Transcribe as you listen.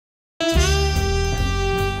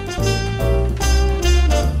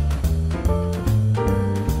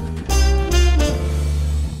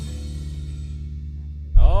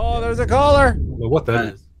there's a caller. Well, what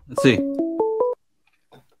that is. Let's see.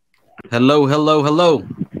 Hello, hello, hello.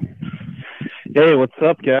 Hey, what's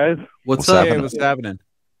up, guys? What's up? Hey, what's happening?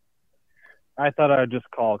 I thought I'd just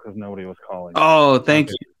call because nobody was calling. Oh,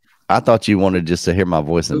 thank you. I thought you wanted just to hear my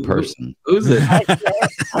voice in person. Who's it? I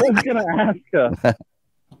was going to ask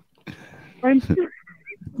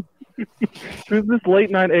who's this late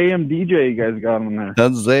night AM DJ you guys got on there?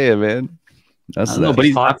 That's it, man. That's I don't know, but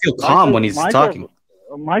I feel calm when he's talking.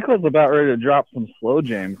 Michael's about ready to drop some slow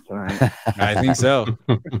jams tonight. I think so.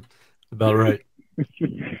 About right.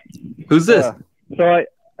 Who's this?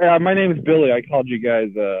 My name is Billy. I called you guys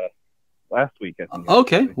last week, I think.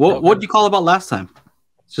 Okay. What did you call about last time?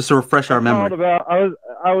 Just to refresh our memory.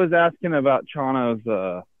 I was asking about Chano's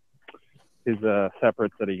his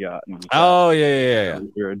separates that he got. Oh yeah.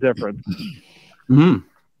 You're a difference. Mm-hmm.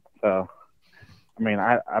 So, I mean,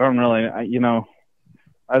 I don't really, I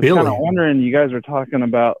was Billy. kind of wondering. You guys were talking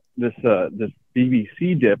about this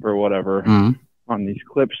BBC dip or whatever on these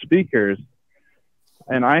clip speakers,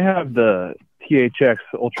 and I have the THX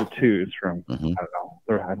Ultra 2s from I don't know,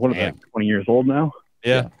 what are they, 20 years old now?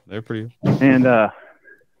 Yeah, they're pretty. And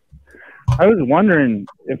I was wondering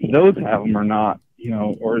if those have them or not,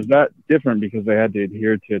 or is that different because they had to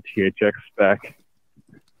adhere to a THX spec,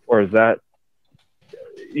 or is that,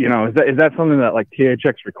 is that something that like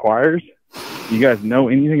THX requires? You guys know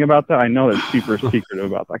anything about that? I know they're super secretive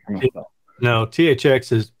about that kind of stuff. No,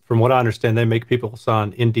 THX is, from what I understand, they make people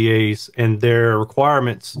sign NDAs, and their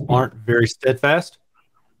requirements aren't very steadfast.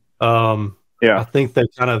 I think they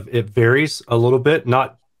it varies a little bit,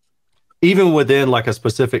 not even within like a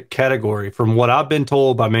specific category. From what I've been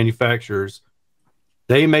told by manufacturers,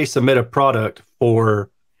 they may submit a product for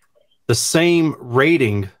the same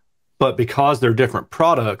rating, but because they're different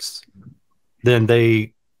products, then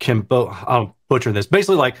they can I'm butchering this.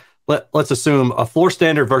 Basically, like let's assume a floor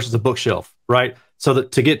standard versus a bookshelf, right? So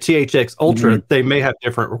that to get THX Ultra, they may have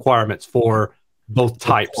different requirements for both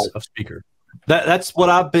types of speaker. That's what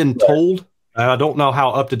I've been told. I don't know how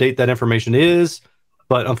up to date that information is,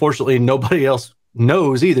 but unfortunately, nobody else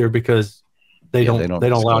knows either because they don't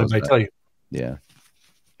allow anybody to tell you. Yeah.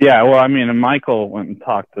 Yeah. Well, I mean, and Michael went and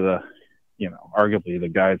talked to the, arguably the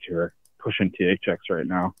guys who are pushing THX right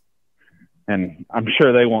now, and I'm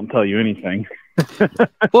sure they won't tell you anything.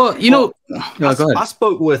 Well, go ahead. I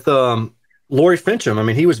spoke with Lori Fincham. I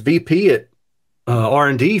mean, he was VP at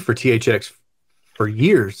R&D for THX for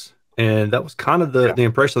years. And that was kind of the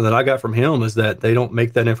impression that I got from him, is that they don't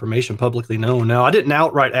make that information publicly known. Now, I didn't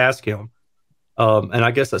outright ask him. And I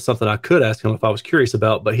guess that's something I could ask him if I was curious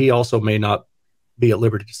about, but he also may not be at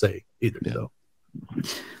liberty to say either. Yeah. So.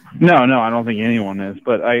 No, I don't think anyone is,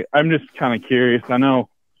 but I'm just kind of curious. I know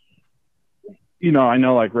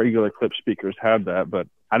like regular clip speakers have that, but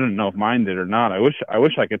I don't know if mine did or not. I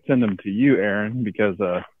wish I could send them to you, Aaron, because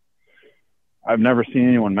I've never seen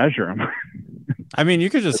anyone measure them. I mean, you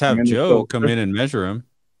could just have Joe come in and measure them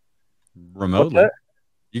remotely.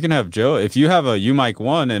 You can have Joe. If you have a UMic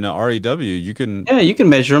 1 and an REW, you can... Yeah, you can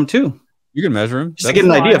measure them too. You can measure them. Just to get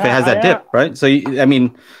an idea if it has that dip, right? So, you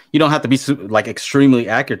don't have to be like extremely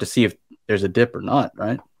accurate to see if there's a dip or not,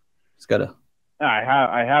 right? It's got to...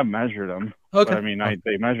 I have measured them. Okay. But, I mean,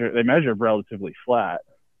 they measure relatively flat.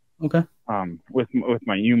 Okay. With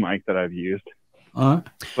my UMic that I've used. But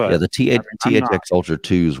yeah, the THX Ultra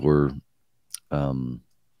 2s were,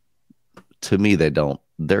 to me,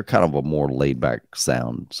 they're kind of a more laid back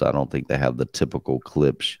sound. So I don't think they have the typical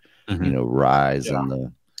clips, rise and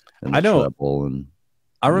the treble. And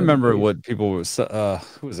I remember what people was,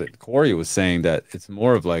 who was it? Corey was saying that it's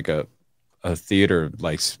more of like a theater,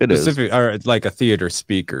 like specific, or like a theater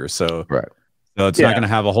speaker. So, so it's not going to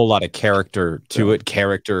have a whole lot of character to it.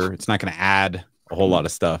 It's not going to add a whole lot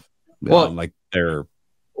of stuff. Well, like they're.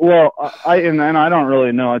 Well, I don't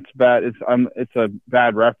really know. It's bad. It's a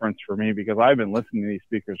bad reference for me because I've been listening to these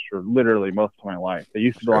speakers for literally most of my life. They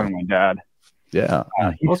used to belong to my dad. Yeah,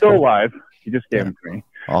 he's still alive. He just gave them to me.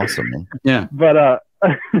 Awesome, man. Yeah, but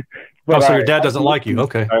so your dad doesn't like you?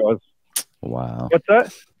 Okay. Wow. What's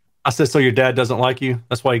that? I said, so your dad doesn't like you?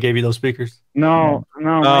 That's why he gave you those speakers? No.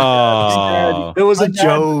 Oh, it was a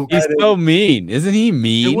joke. He's so mean. Isn't he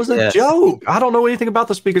mean? It was a joke. I don't know anything about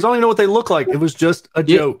the speakers. I don't even know what they look like. It was just a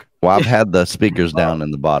joke. Well, I've had the speakers down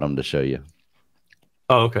in the bottom to show you.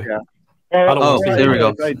 Oh, okay. Yeah. There we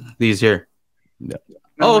go. These here. Yeah.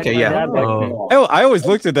 Oh, okay, yeah. I always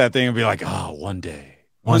looked at that thing and be like, oh, one day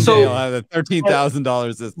I'll have a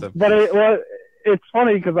 $13,000 system. But it's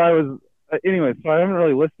funny because I was... Anyway, so I haven't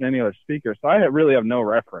really listened to any other speakers, so I really have no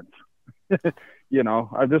reference. I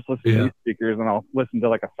just listen to these speakers, and I'll listen to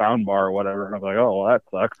like a sound bar or whatever, and I'm like, oh, well, that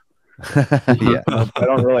sucks. Yeah.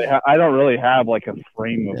 I don't really have like a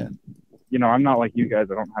frame of, you know, I'm not like you guys.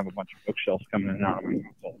 I don't have a bunch of bookshelves coming in and out of my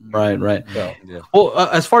console. Right. So, well,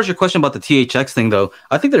 as far as your question about the THX thing, though,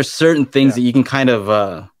 I think there's certain things that you can kind of,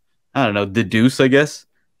 I don't know, deduce, I guess,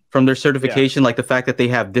 from their certification, like the fact that they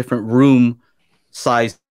have different room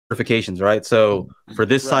size certifications, right? So for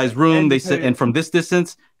this size room, they said, and from this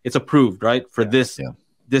distance, it's approved, right? For this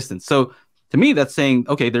distance. So to me, that's saying,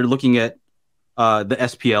 okay, they're looking at the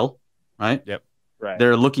SPL, right? Yep. Right.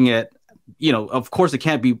 They're looking at, you know, of course, it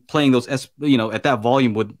can't be playing those, you know, at that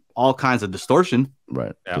volume with all kinds of distortion.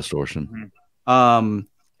 Right. Yeah. Distortion. And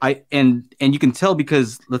you can tell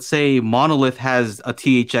because let's say Monolith has a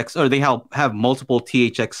THX, or they have multiple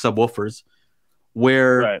THX subwoofers,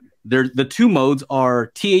 where the two modes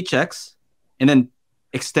are THX and then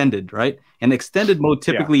extended, right? And extended mode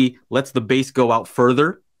typically lets the bass go out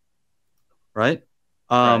further, right?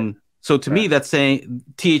 So to me, that's saying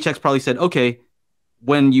THX probably said, okay,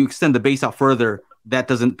 when you extend the bass out further, that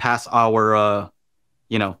doesn't pass our,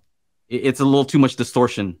 you know, it's a little too much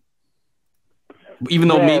distortion. Even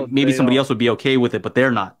though maybe somebody else would be okay with it, but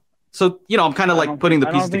they're not. So, you know, I'm kind of like putting the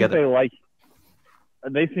pieces together.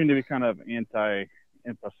 They seem to be kind of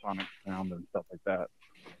anti-infrasonic sound and stuff like that.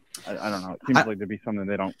 I don't know. It seems like to be something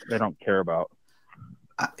they don't care about.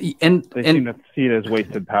 And they seem to see it as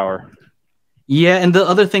wasted power. Yeah, and the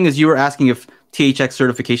other thing is you were asking if THX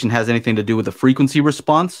certification has anything to do with the frequency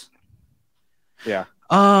response. Yeah.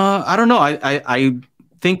 I don't know. I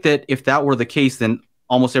think that if that were the case, then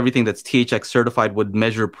almost everything that's THX certified would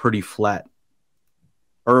measure pretty flat,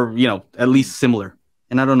 or you know, at least similar.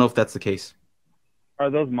 And I don't know if that's the case. Are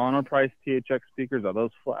those monoprice THX speakers? Are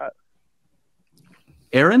those flat?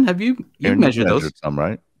 Aaron, have you measured those? Some,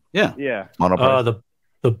 right? Yeah. Yeah. Monoprice.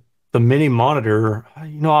 The mini monitor,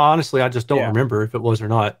 you know, honestly, I just don't remember if it was or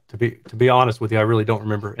not. To be honest with you, I really don't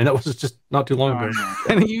remember, and that was just not too long ago.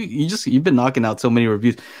 And you've been knocking out so many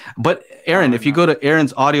reviews. But Aaron, if you go to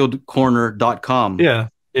aaronsaudiocorner.com,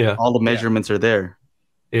 all the measurements are there.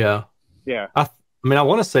 Yeah. I mean, I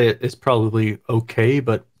want to say it's probably okay,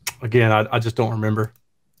 but again, I just don't remember.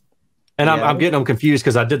 And I'm getting them confused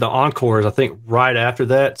because I did the encores, I think, right after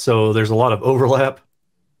that, so there's a lot of overlap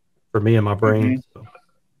for me in my brain. So.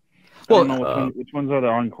 Well, which ones are the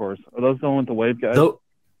encores? Are those the one with the wave guys?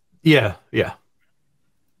 Yeah.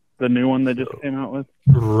 The new one they just came out with?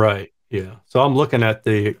 Right, yeah. So I'm looking at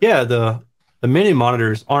the mini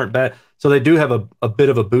monitors aren't bad. So they do have a bit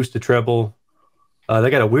of a boost to treble. They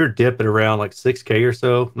got a weird dip at around like 6K or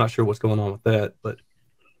so. I'm not sure what's going on with that, but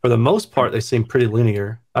for the most part, they seem pretty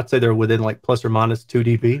linear. I'd say they're within like plus or minus 2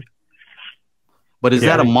 dB. But is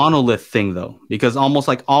that a monolith thing though? Because almost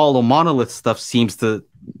like all the monolith stuff seems to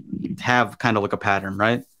have kind of like a pattern,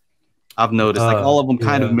 right? I've noticed like all of them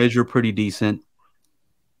kind of measure pretty decent.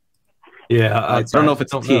 Yeah, I don't know if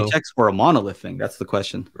it's a THX or a monolith thing. That's the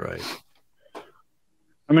question. Right.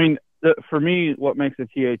 I mean, for me, what makes a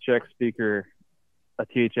THX speaker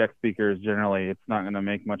is generally it's not going to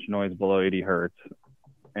make much noise below 80 hertz,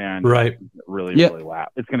 and really loud.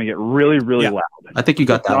 It's going to get really loud. I think you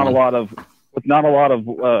got that. With not a lot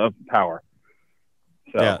of power.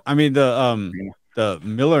 So, yeah, I mean the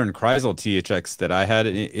Miller and Kreisel THX that I had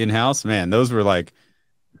in house, man, those were like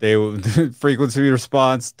the frequency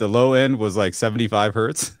response. The low end was like 75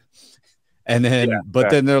 hertz, and then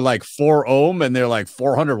then they're like 4 ohm and they're like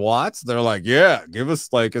 400 watts. They're like, give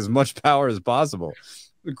us like as much power as possible.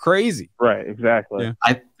 Crazy, right? Exactly. Yeah.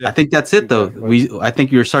 I think that's it though. I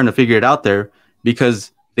think you're starting to figure it out there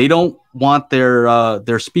because they don't want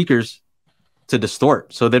their speakers to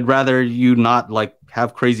distort, so they'd rather you not like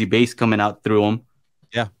have crazy bass coming out through them.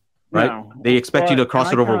 Yeah, right. No. They expect you to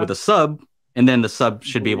cross it over with a sub, and then the sub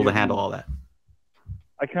should be able to handle all that.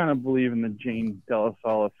 I kind of believe in the Jane Della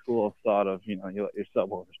Sala school of thought of, you know, you let your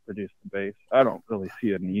subwoofers produce the bass. I don't really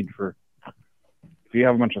see a need for. If you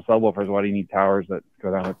have a bunch of subwoofers, why do you need towers that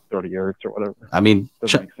go down at 30 hertz or whatever? I mean,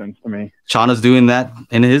 doesn't make sense to me. Chana's doing that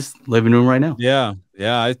in his living room right now. Yeah.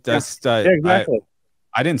 Exactly.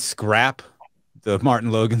 I didn't scrap the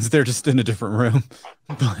Martin Logans. They're just in a different room.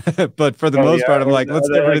 But for the most part, I'm like, let's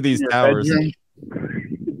get rid of these towers.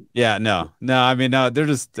 Yeah, no. I mean, no, they're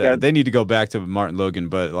just they need to go back to Martin Logan.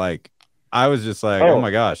 But like, I was just like, oh my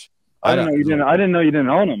gosh, I didn't know you didn't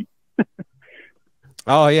own them.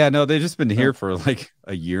 Oh yeah, no, they've just been here for like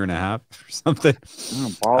a year and a half or something.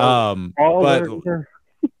 But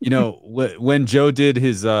you know, when Joe did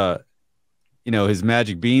his his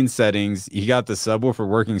Magic Bean settings, he got the subwoofer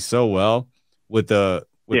working so well with the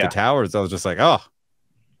towers. I was just like, oh,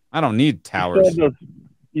 I don't need towers. You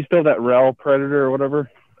still have that Rel Predator or whatever?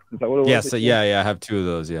 Is that what it was? Yes, yeah, I have 2 of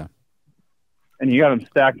those. Yeah. And you got them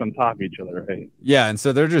stacked on top of each other, right? Yeah, and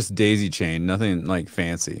so they're just daisy chain, nothing like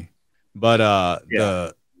fancy. But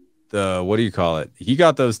the what do you call it? He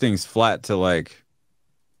got those things flat to like,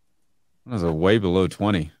 what was it, way below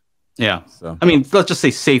 20. Yeah. So I mean, let's just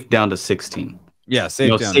say safe down to 16. Yeah, safe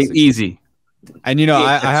down safe, to 16. easy. And you know,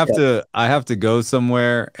 I have to go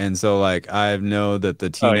somewhere, and so like I know that the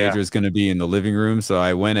teenager is going to be in the living room, so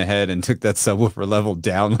I went ahead and took that subwoofer level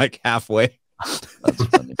down like halfway. That's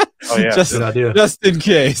funny. Oh yeah, good idea. Just in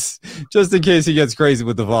case he gets crazy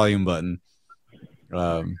with the volume button.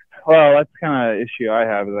 Well, that's the kind of issue I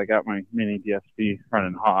have. Is I got my mini DSP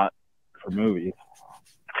running hot for movies,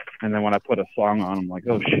 and then when I put a song on, I'm like,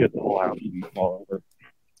 oh shit, the whole house is all over.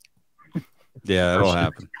 Yeah, it'll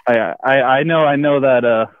happen. I know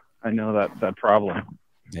that problem.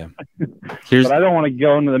 Yeah. But I don't want to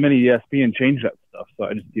go into the mini DSP and change that stuff, so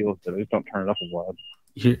I just deal with it. I just don't turn it up as loud.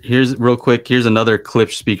 Here's real quick. Here's another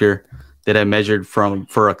clip speaker that I measured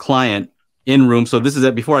for a client in room. So this is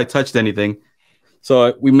it before I touched anything.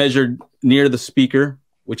 So we measured near the speaker,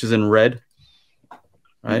 which is in red.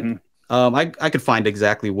 Right. Mm-hmm. I could find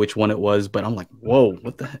exactly which one it was, but I'm like, whoa,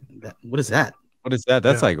 what the heck? What is that? What is that?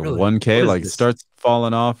 That's like really? 1K. Like it starts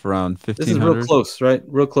falling off around 1500. This is real close, right?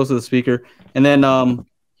 Real close to the speaker. And then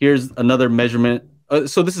here's another measurement.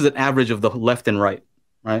 So this is an average of the left and right,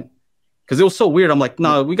 right? Because it was so weird. I'm like,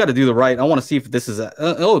 no, we got to do the right. I want to see if this is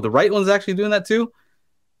the right one's actually doing that too.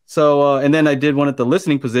 So and then I did one at the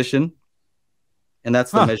listening position, and that's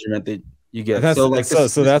the measurement that you get. That's,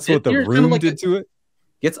 so that's what the room did to it.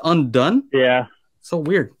 Gets undone. Yeah. So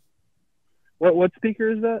weird. What speaker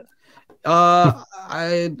is that?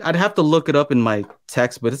 I'd have to look it up in my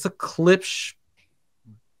text, but it's a Klipsch.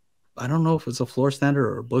 I don't know if it's a floor standard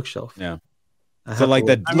or a bookshelf. Yeah. So like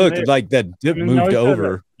that like that dip moved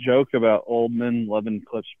over. That joke about old men loving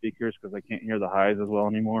Klipsch speakers because they can't hear the highs as well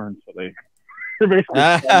anymore, and so they're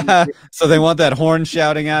basically so they want that horn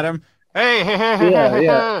shouting at him. Hey,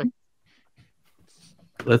 yeah.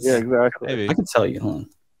 Yeah, exactly. Maybe. I can tell you. Hold on.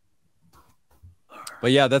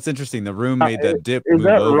 But yeah, that's interesting. The room made that dip. Is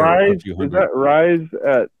that rise? Is that rise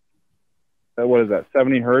at what is that?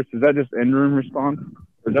 70 hertz? Is that just in-room response?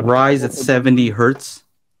 Or is that rise at 70 hertz?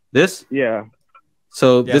 This? Yeah.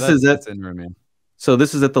 So this is at in-room. Yeah. So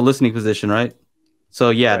this is at the listening position, right? So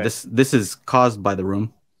yeah, right. This is caused by the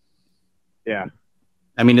room. Yeah.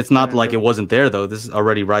 I mean, it's not like it wasn't there though. This is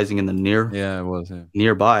already rising in the it was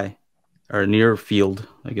nearby or near field,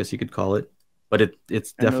 I guess you could call it. But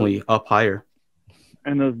it's definitely up higher.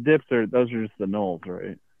 And those dips those are just the nulls,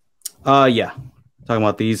 right? Yeah. Talking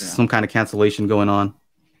about these, some kind of cancellation going on.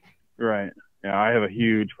 Right. Yeah, I have a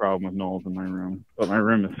huge problem with nulls in my room. But my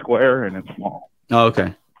room is square and it's small. Oh,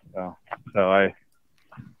 okay. So I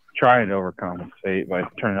try and overcompensate by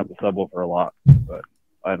turning up the subwoofer a lot, but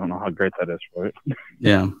I don't know how great that is for it.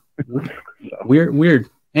 Yeah. Weird.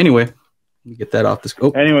 Anyway, let me get that off the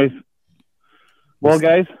scope. Anyways. Well,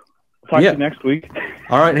 guys, talk to you next week.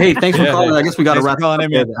 All right. Hey, thanks for calling. I guess we got to wrap up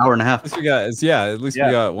an hour and a half. At least we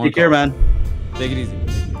got one. Take care, man. Take it easy.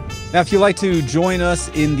 Now, if you'd like to join us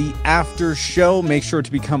in the after show, make sure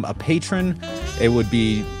to become a patron. It would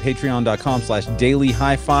be patreon.com/daily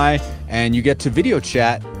HiFi, and you get to video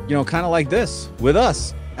chat, kind of like this with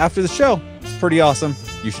us after the show. It's pretty awesome.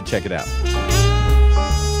 You should check it out.